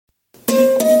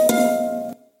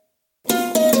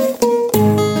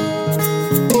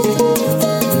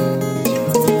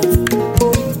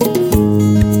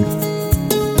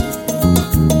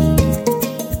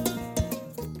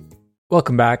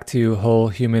Welcome back to Whole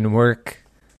Human Work.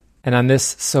 And on this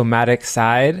somatic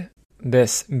side,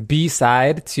 this B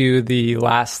side to the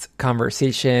last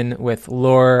conversation with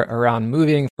Laura around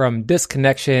moving from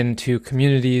disconnection to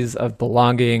communities of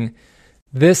belonging,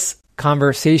 this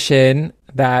conversation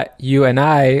that you and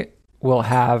I will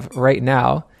have right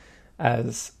now,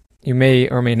 as you may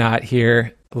or may not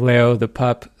hear Leo the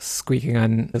pup squeaking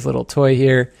on his little toy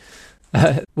here,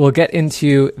 we'll get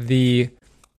into the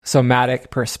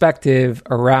somatic perspective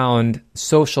around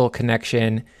social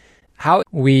connection, how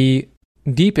we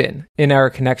deepen in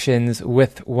our connections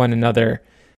with one another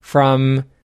from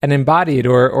an embodied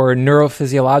or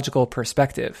neurophysiological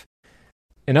perspective.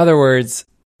 In other words,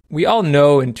 we all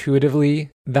know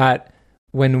intuitively that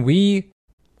when we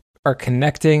are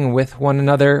connecting with one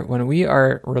another, when we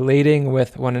are relating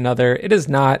with one another, it is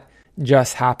not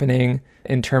just happening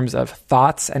in terms of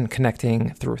thoughts and connecting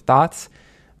through thoughts.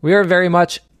 We are very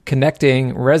much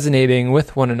connecting, resonating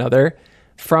with one another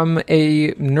from a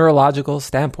neurological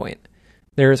standpoint.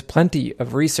 There's plenty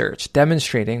of research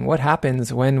demonstrating what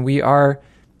happens when we are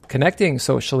connecting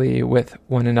socially with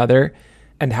one another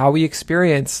and how we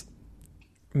experience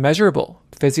measurable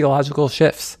physiological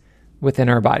shifts within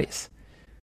our bodies.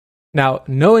 Now,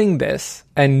 knowing this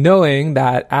and knowing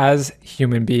that as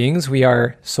human beings, we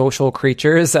are social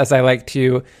creatures, as I like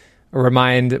to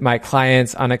remind my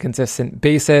clients on a consistent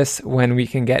basis when we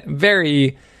can get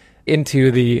very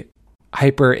into the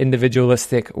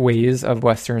hyper-individualistic ways of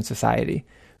Western society.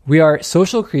 We are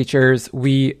social creatures.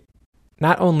 We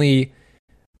not only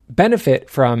benefit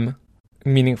from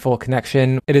meaningful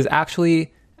connection, it is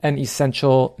actually an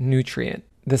essential nutrient.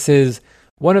 This is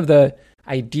one of the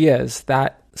ideas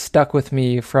that stuck with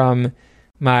me from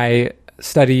my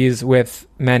studies with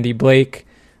Mandy Blake,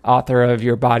 author of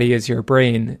Your Body is Your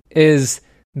Brain, is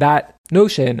that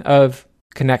notion of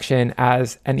connection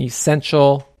as an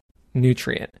essential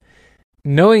nutrient.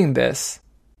 Knowing this,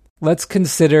 let's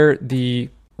consider the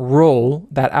role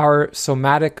that our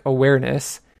somatic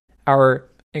awareness, our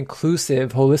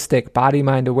inclusive, holistic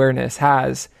body-mind awareness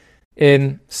has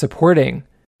in supporting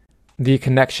the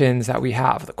connections that we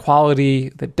have, the quality,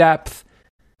 the depth.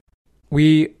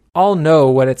 We all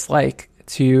know what it's like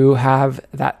to have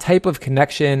that type of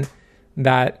connection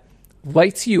that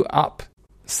lights you up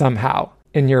somehow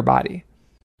in your body.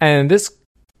 And this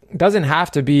doesn't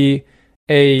have to be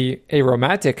a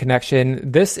romantic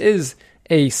connection. This is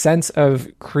a sense of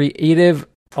creative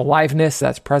aliveness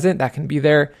that's present, that can be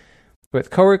there with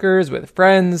coworkers, with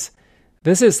friends.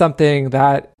 This is something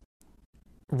that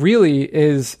really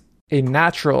is a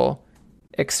natural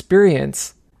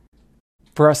experience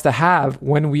for us to have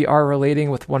when we are relating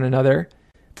with one another.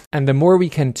 And the more we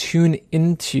can tune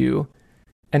into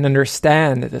and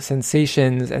understand the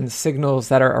sensations and signals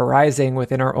that are arising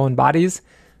within our own bodies,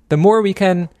 the more we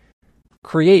can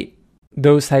create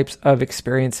those types of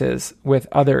experiences with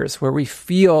others where we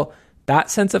feel that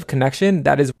sense of connection.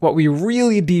 That is what we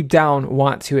really deep down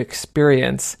want to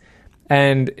experience,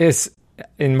 and is,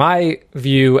 in my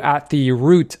view, at the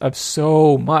root of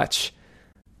so much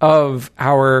of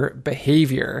our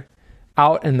behavior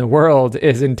out in the world,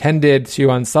 is intended to,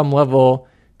 on some level,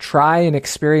 try and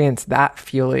experience that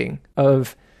feeling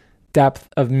of depth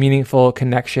of meaningful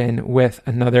connection with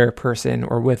another person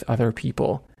or with other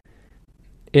people.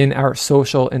 In our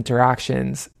social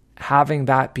interactions, having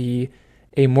that be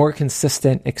a more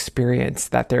consistent experience,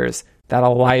 that there's that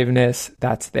aliveness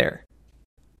that's there.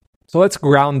 So let's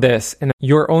ground this in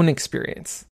your own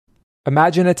experience.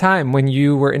 Imagine a time when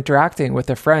you were interacting with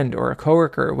a friend or a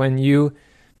coworker, when you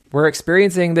were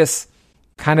experiencing this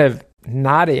kind of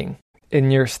knotting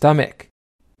in your stomach.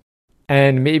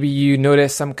 And maybe you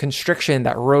noticed some constriction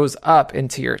that rose up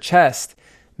into your chest.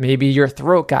 Maybe your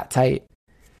throat got tight.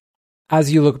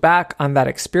 As you look back on that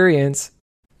experience,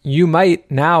 you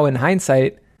might now, in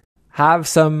hindsight, have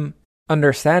some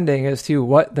understanding as to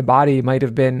what the body might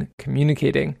have been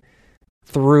communicating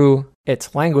through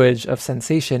its language of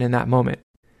sensation in that moment.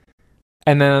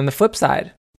 And then on the flip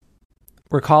side,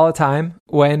 recall a time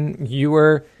when you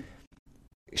were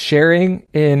sharing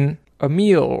in a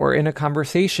meal or in a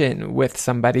conversation with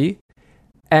somebody,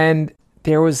 and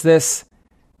there was this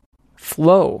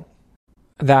flow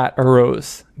that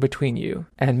arose between you,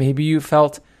 and maybe you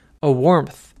felt a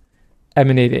warmth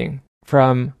emanating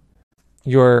from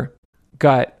your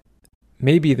gut.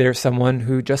 Maybe there's someone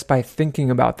who, just by thinking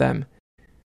about them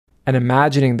and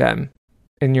imagining them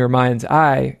in your mind's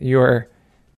eye, your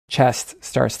chest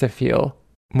starts to feel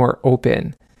more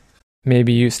open.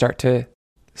 Maybe you start to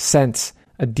sense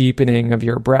a deepening of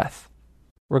your breath.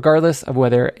 Regardless of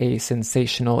whether a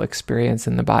sensational experience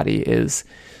in the body is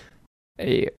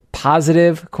a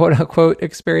positive, quote unquote,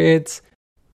 experience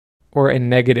or a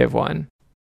negative one.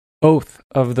 Both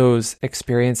of those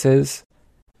experiences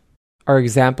are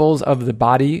examples of the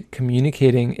body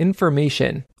communicating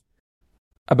information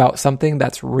about something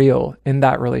that's real in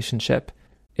that relationship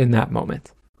in that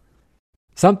moment.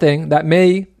 Something that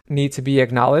may need to be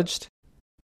acknowledged,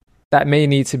 that may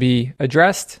need to be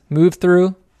addressed, moved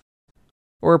through,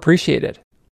 or appreciated.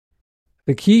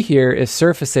 The key here is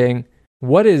surfacing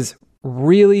what is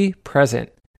really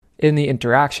present in the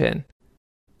interaction,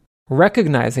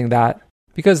 recognizing that,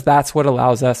 because that's what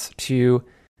allows us to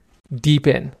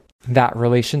deepen that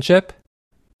relationship,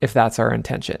 if that's our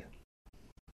intention,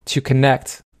 to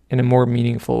connect in a more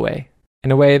meaningful way,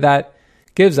 in a way that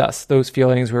gives us those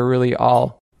feelings we're really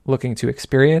all looking to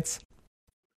experience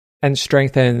and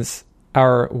strengthens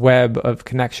our web of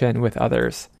connection with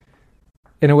others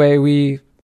in a way we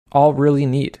all really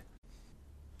need.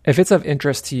 If it's of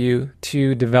interest to you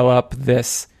to develop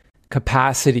this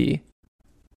capacity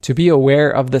to be aware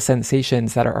of the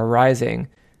sensations that are arising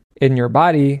in your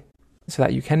body so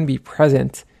that you can be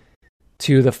present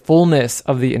to the fullness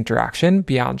of the interaction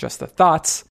beyond just the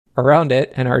thoughts around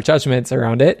it and our judgments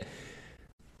around it,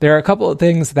 there are a couple of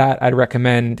things that I'd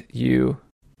recommend you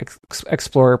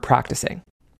explore practicing.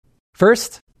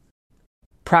 First,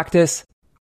 practice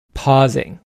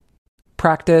pausing.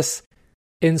 Practice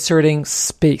inserting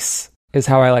space, is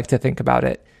how I like to think about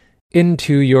it,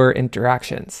 into your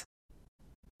interactions.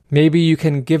 Maybe you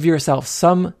can give yourself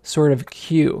some sort of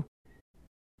cue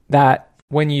that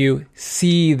when you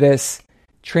see this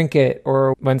trinket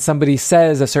or when somebody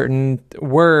says a certain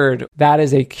word, that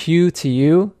is a cue to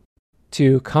you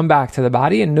to come back to the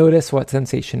body and notice what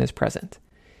sensation is present.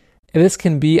 And this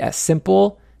can be as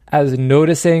simple as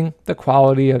noticing the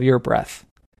quality of your breath.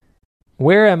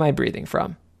 Where am I breathing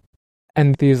from?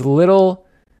 And these little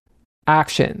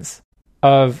actions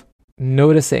of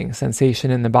noticing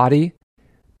sensation in the body,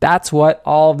 that's what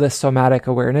all of this somatic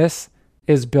awareness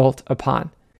is built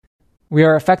upon. We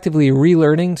are effectively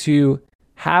relearning to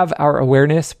have our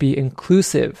awareness be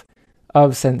inclusive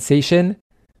of sensation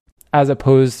as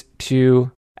opposed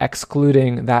to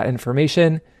excluding that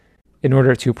information in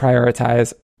order to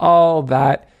prioritize all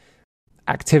that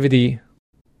activity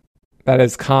that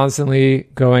is constantly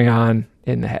going on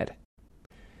in the head.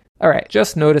 All right,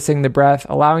 just noticing the breath,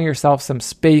 allowing yourself some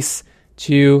space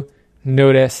to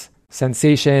notice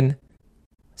sensation.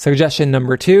 Suggestion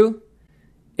number 2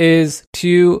 is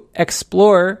to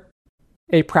explore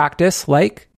a practice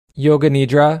like Yoga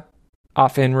Nidra,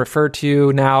 often referred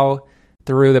to now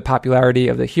through the popularity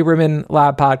of the Huberman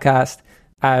Lab podcast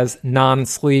as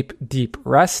non-sleep deep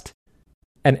rest.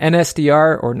 An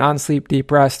NSDR or non-sleep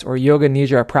deep rest or Yoga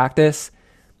Nidra practice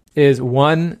is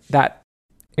one that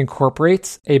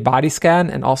incorporates a body scan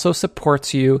and also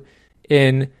supports you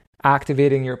in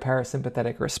activating your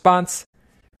parasympathetic response,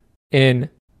 in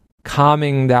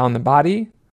calming down the body,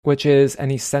 which is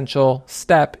an essential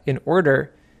step in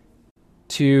order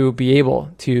to be able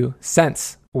to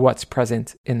sense what's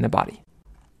present in the body.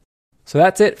 So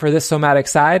that's it for this somatic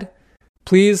side.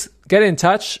 Please get in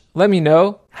touch. Let me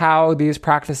know how these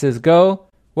practices go,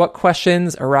 what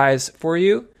questions arise for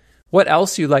you, what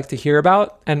else you'd like to hear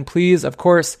about, and please, of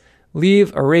course,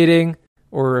 leave a rating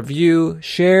or review.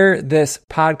 Share this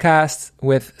podcast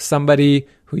with somebody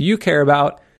who you care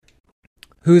about,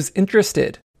 who's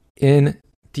interested in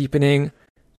deepening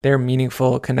their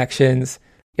meaningful connections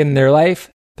in their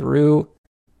life through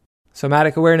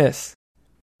somatic awareness.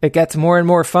 It gets more and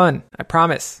more fun, I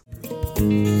promise.